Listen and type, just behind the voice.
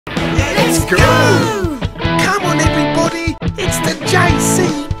Let's go! Come on everybody, it's the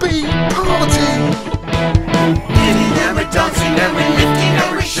JCB party! Giddy and we're dancing and we're lifting and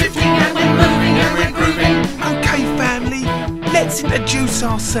we're shifting and we're moving and we're grooving. Okay family, let's introduce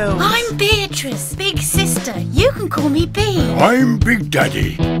ourselves. I'm Beatrice, big sister. You can call me B. I'm Big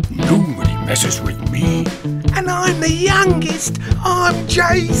Daddy. Nobody messes with me. And I'm the youngest, I'm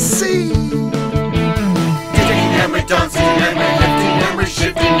JC. Giddy and we're dancing and we're lifting and we're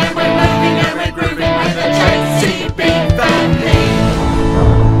shifting and we're moving and we're grooving with the JCB family.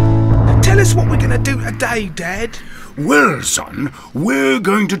 Tell us what we're going to do today, Dad. Well, son, we're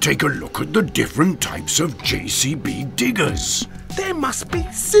going to take a look at the different types of JCB diggers. There must be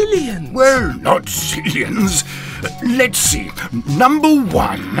zillions. Well, not zillions. Let's see. Number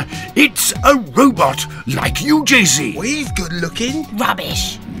 1, it's a robot like you, JC. We've good looking.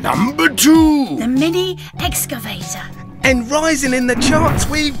 Rubbish. Number 2. The mini excavator. And rising in the charts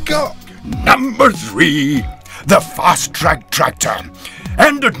we've got. Number 3, the fast track tractor.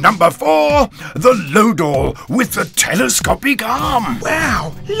 And at number 4, the load-all with the telescopic arm.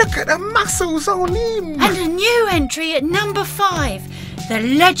 Wow, look at the muscles on him. And a new entry at number 5, the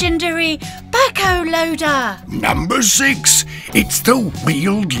legendary backhoe loader. Number 6, it's the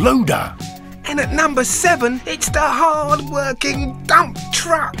wheeled loader. And at number 7, it's the hard-working dump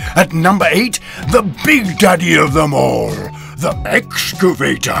truck. At number 8, the big daddy of them all, the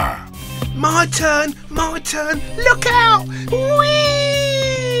excavator. My turn, look out! Whee!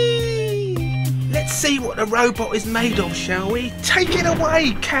 Let's see what the robot is made of, shall we? Take it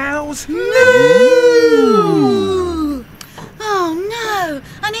away, cows! Moo! Oh no,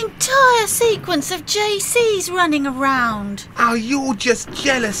 an entire sequence of JCs running around. Oh, you're just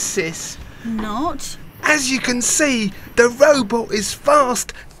jealous, sis. Not. As you can see, the robot is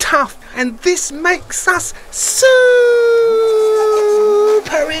fast, tough, and this makes us super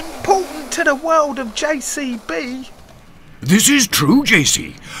important to the world of JCB. This is true,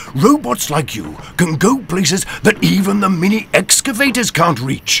 JC. Robots like you can go places that even the mini excavators can't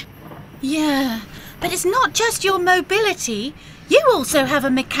reach. Yeah, but it's not just your mobility. You also have a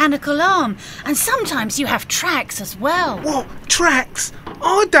mechanical arm, and sometimes you have tracks as well. What? Tracks?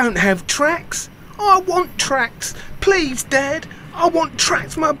 I don't have tracks. I want tracks. Please, Dad. I want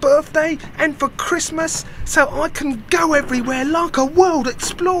tracks for my birthday and for Christmas so I can go everywhere like a world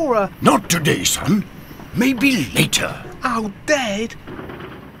explorer. Not today, son. Maybe later. Oh, Dad.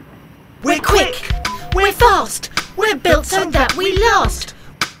 We're quick, we're fast, we're built so that we last.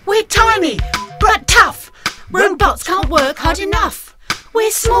 We're tiny, but tough. Robots can't work hard enough.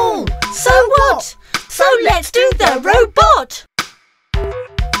 We're small, so what? So let's do the robot.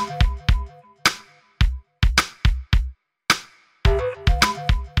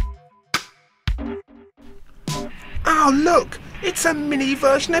 Oh, look. It's a mini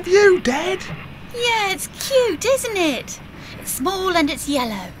version of you, Dad. Yeah, it's cute, isn't it? It's small and it's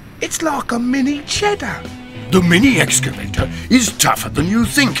yellow. It's like a mini cheddar. The mini excavator is tougher than you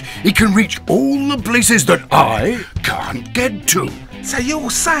think. It can reach all the places that I can't get to. So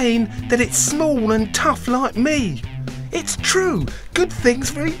you're saying that it's small and tough like me? It's true. Good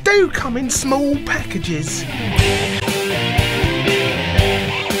things really do come in small packages.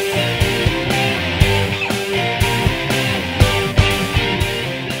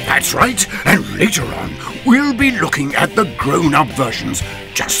 That's right, and later on, we'll be looking at the grown-up versions,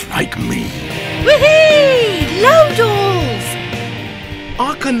 just like me. Woohoo! Load-alls!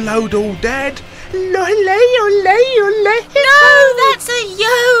 I can load all, Dad. No, that's a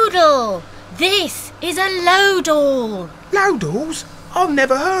yodel. This is a load-all. Load-alls? I've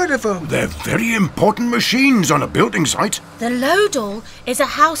never heard of them. They're very important machines on a building site. The load-all is a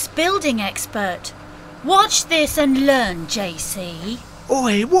house building expert. Watch this and learn, JC.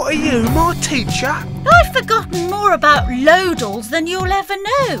 Oi, what are you, my teacher? I've forgotten more about load-alls than you'll ever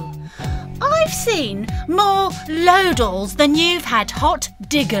know. I've seen more load-alls than you've had hot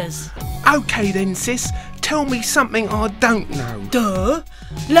diggers. OK then, sis. Tell me something I don't know. Duh.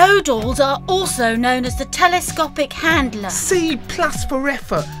 Load-alls are also known as the telescopic handler. C+ for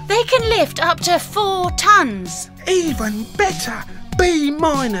effort. They can lift up to 4 tons. Even better. B-.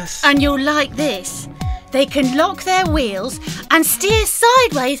 And you'll like this. They can lock their wheels and steer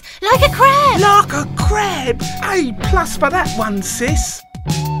sideways like a crab. Like a crab. A+ for that one, sis.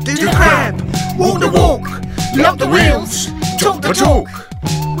 Do the crab. Walk the walk. Lock the wheels. Talk the talk.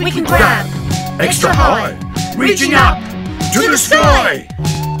 We can grab. Extra high, reaching up to the sky.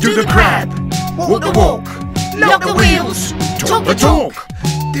 Do the crab. Walk the walk. Lock the wheels. Talk the talk.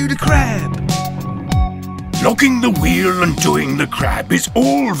 Do the crab. Locking the wheel and doing the crab is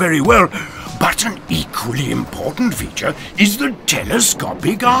all very well, But an equally important feature is the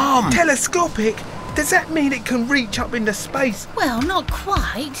telescopic arm. Telescopic? Does that mean it can reach up into space? Well, not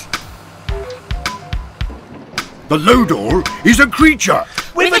quite. The load-all is a creature.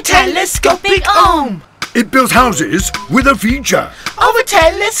 With a telescopic arm. It builds houses with a feature. Of a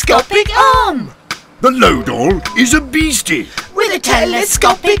telescopic arm. The load-all is a beastie. With a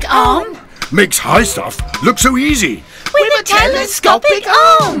telescopic arm. Makes high stuff look so easy. With a telescopic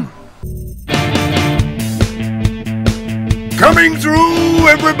arm. Coming through,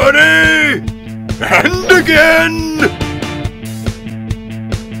 everybody! And again!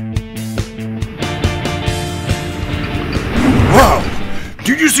 Wow!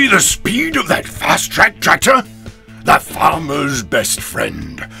 Did you see the speed of that fast-track tractor? The farmer's best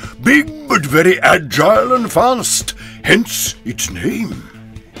friend. Big but very agile and fast, hence its name.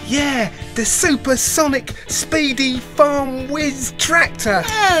 Yeah, the supersonic, speedy farm whiz tractor.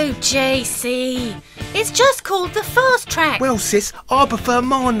 Oh, JC. It's just called the Fast Track. Well, sis, I prefer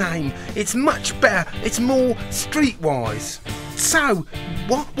my name. It's much better. It's more streetwise. So,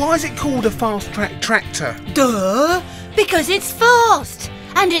 why is it called a fast track tractor? Duh! Because it's fast.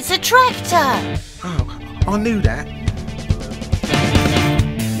 And it's a tractor. Oh, I knew that.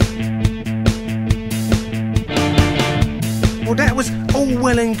 Well, that was all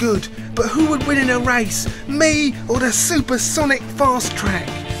well and good, but who would win in a race? Me or the supersonic fast track?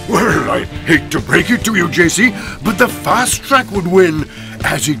 Well, I hate to break it to you, JC, but the fast track would win,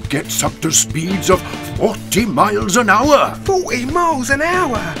 as it gets up to speeds of 40 miles an hour. 40 miles an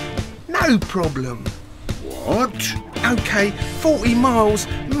hour? No problem. What? OK, 40 miles,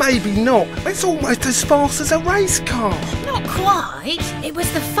 maybe not. It's almost as fast as a race car. Not quite. It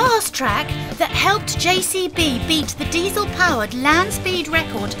was the Fast Track that helped JCB beat the diesel-powered land speed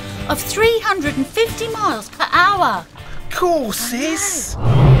record of 350 miles per hour. Course, sis.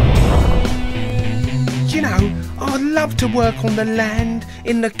 You know, I'd love to work on the land,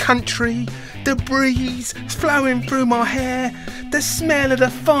 in the country, the breeze flowing through my hair, the smell of the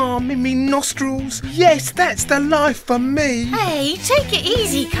farm in me nostrils. Yes, that's the life for me. Hey, take it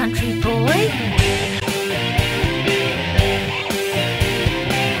easy, country boy.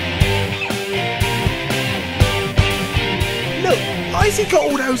 Look, why's he got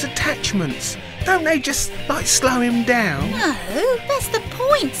all those attachments? Don't they just, like, slow him down? No, that's the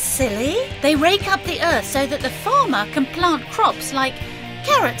point, silly. They rake up the earth so that the farmer can plant crops like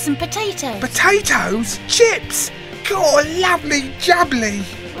carrots and potatoes. Potatoes? Chips? God, lovely jubbly.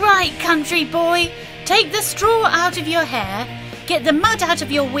 Right, country boy. Take the straw out of your hair, get the mud out of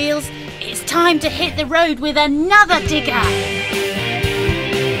your wheels. It's time to hit the road with another digger.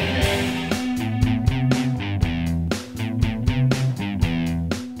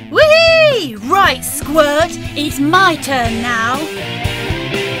 Whee! Right, Squirt, it's my turn now.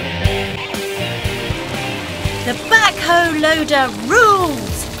 The backhoe loader rules.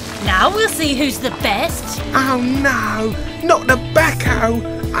 Now we'll see who's the best. Oh no, not the backhoe.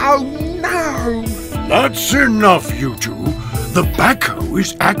 Oh no. That's enough, you two. The backhoe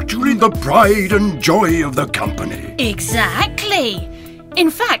is actually the pride and joy of the company. Exactly. In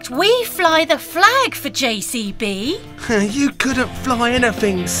fact, we fly the flag for JCB. You couldn't fly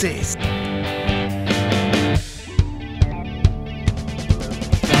anything, sis.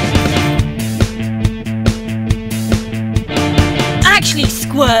 Actually,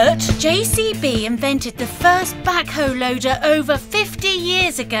 Squirt, JCB invented the first backhoe loader over 50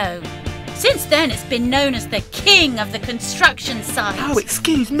 years ago. Since then, it's been known as the king of the construction site. Oh,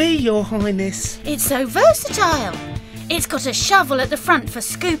 excuse me, Your Highness. It's so versatile. It's got a shovel at the front for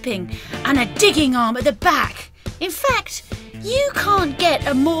scooping and a digging arm at the back. In fact, you can't get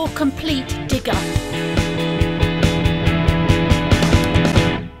a more complete digger.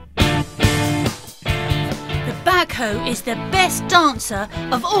 The backhoe is the best dancer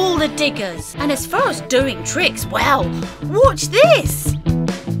of all the diggers. And as far as doing tricks, well, watch this.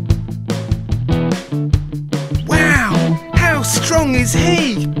 Wow, how strong is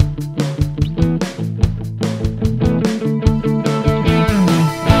he?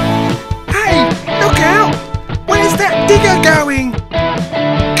 Hey, look out! Where's that digger going?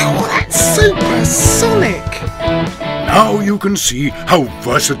 Oh, that's supersonic! Now you can see how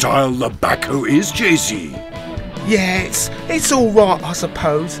versatile the backhoe is, JC. Yeah, it's all right, I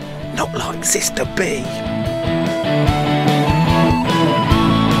suppose. Not like Sister B.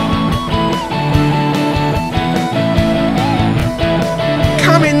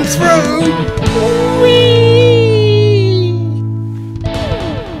 Coming through. Whee!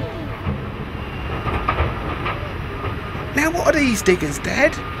 Now what are these diggers,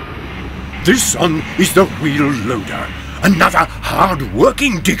 Dad? This one is the wheel loader, another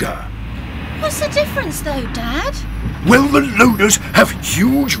hard-working digger. What's the difference though, Dad? Well, the loaders have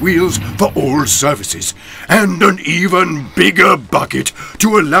huge wheels for all surfaces and an even bigger bucket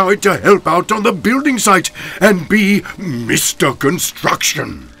to allow it to help out on the building site and be Mr.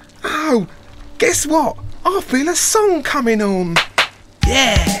 Construction. Oh, guess what? I feel a song coming on.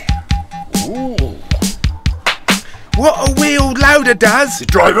 Yeah. Ooh. What a wheeled loader does.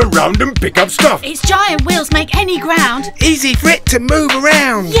 Drive around and pick up stuff. Its giant wheels make any ground. Easy for it to move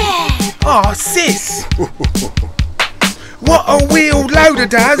around. Yeah. Oh, sis. What a wheeled loader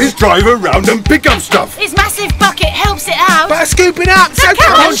does. Is drive around and pick up stuff. Its massive bucket helps it out. But scoop it up, so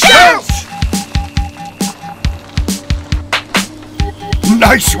come on, shout.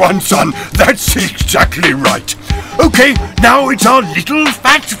 Nice one, son. That's exactly right. Okay, now it's our little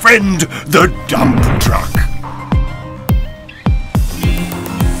fat friend, the dump truck.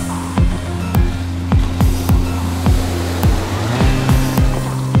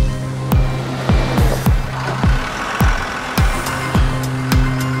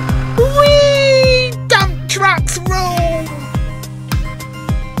 Whee! Dump trucks rule.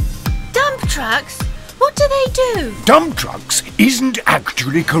 Dump trucks? What do they do? Dump trucks isn't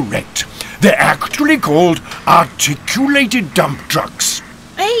actually correct. They're actually called articulated dump trucks.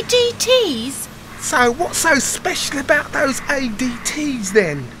 ADTs? So what's so special about those ADTs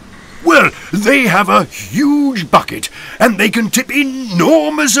then? Well, they have a huge bucket and they can tip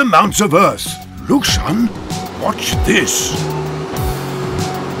enormous amounts of earth. Look, son, watch this.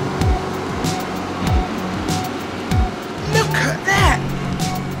 Look at that!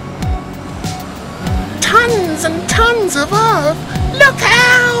 Tons and tons of earth! Look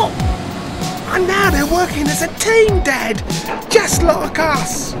out! And now they're working as a team, Dad, just like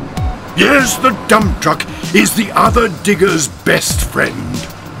us. Yes, the dump truck is the other digger's best friend.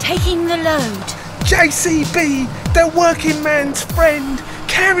 Taking the load. JCB, the working man's friend,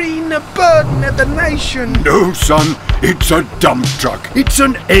 carrying the burden of the nation. No, son, it's a dump truck. It's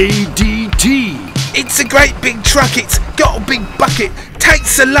an ADT. It's a great big truck, it's got a big bucket,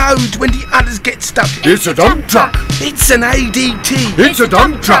 takes a load when the others get stuck. It's a dump truck. It's an ADT. It's a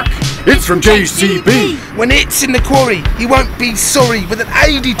dump truck. It's from JCB. When it's in the quarry, you won't be sorry. With an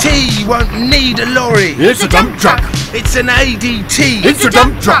ADT, you won't need a lorry. It's a dump truck. It's an ADT. It's a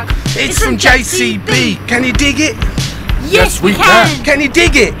dump truck. It's from JCB. Can you dig it? Yes, we can. Can you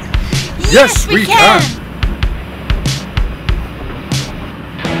dig it? Yes, we can.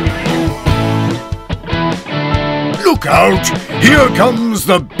 Look out! Here comes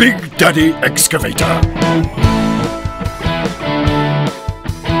the Big Daddy Excavator.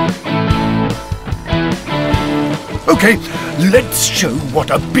 Okay, let's show what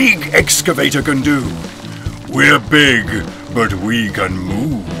a big excavator can do. We're big, but we can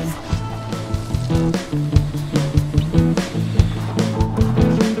move.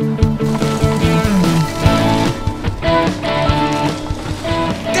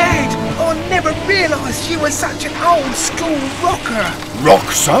 Dad, I never realised you were such an old school rocker.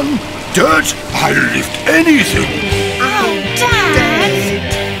 Rock, son? Dirt? I'll lift anything. Oh,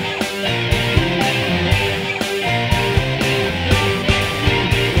 Dad!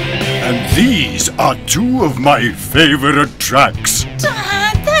 And these are two of my favorite tracks.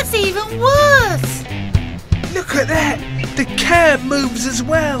 Dad, that's even worse. Look at that. The cab moves as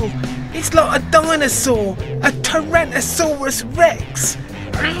well. It's like a dinosaur, a Tyrannosaurus Rex.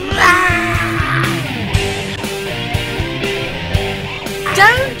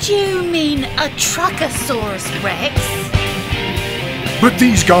 Don't you mean a Truckosaurus Rex? But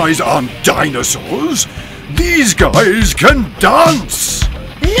these guys aren't dinosaurs. These guys can dance.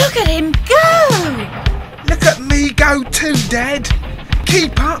 Look at him go! Look at me go too, Dad.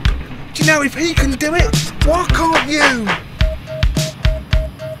 Keep up. Do you know if he can do it? Why can't you?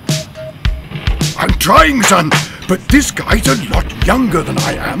 I'm trying, son, but this guy's a lot younger than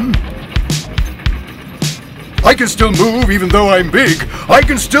I am. I can still move even though I'm big. I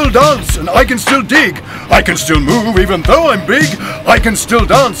can still dance and I can still dig. I can still move even though I'm big. I can still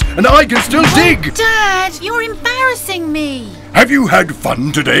dance and I can still dig. Dad, you're embarrassing me. Have you had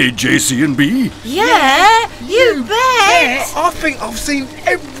fun today, JC and B? Yeah, you bet. I think I've seen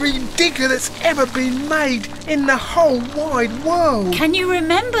every digger that's ever been made in the whole wide world. Can you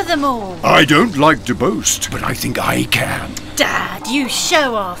remember them all? I don't like to boast, but I think I can. Dad, you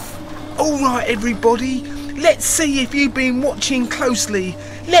show off. All right, everybody. Let's see if you've been watching closely.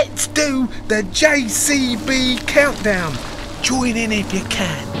 Let's do the JCB countdown. Join in if you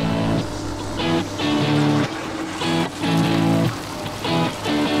can.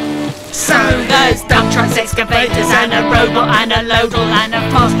 5, So there's dump trucks, excavators, and a robot, and a loadle, and a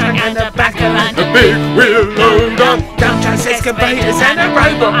fast track, and a backhoe, and a big wheel loader. dump trucks, excavators, and a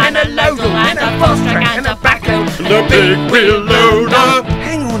robot, and a loadle, and a fast track, and a backhoe. The big wheel loader.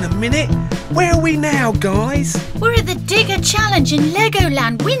 Hang on a minute. Where are we now, guys? We're at the Digger Challenge in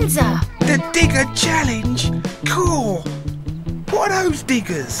Legoland, Windsor. The Digger Challenge? Cool. What are those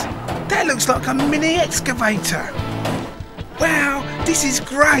diggers? That looks like a mini excavator. Wow, this is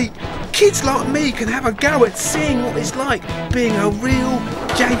great. Kids like me can have a go at seeing what it's like being a real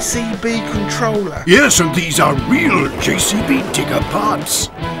JCB controller. Yes, and these are real JCB digger parts.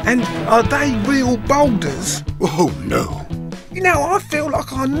 And are they real boulders? Oh, no. You know, I feel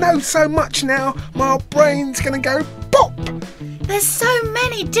like I know so much now, my brain's gonna go pop. There's so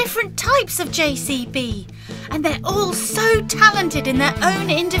many different types of JCB, and they're all so talented in their own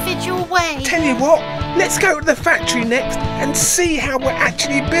individual way. Tell you what, let's go to the factory next and see how we're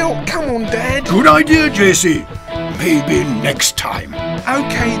actually built. Come on, Dad. Good idea, JC. Maybe next time.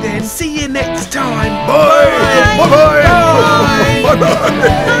 Okay then, see you next time. Bye. Bye-bye. Bye.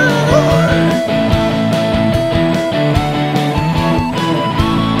 Bye-bye.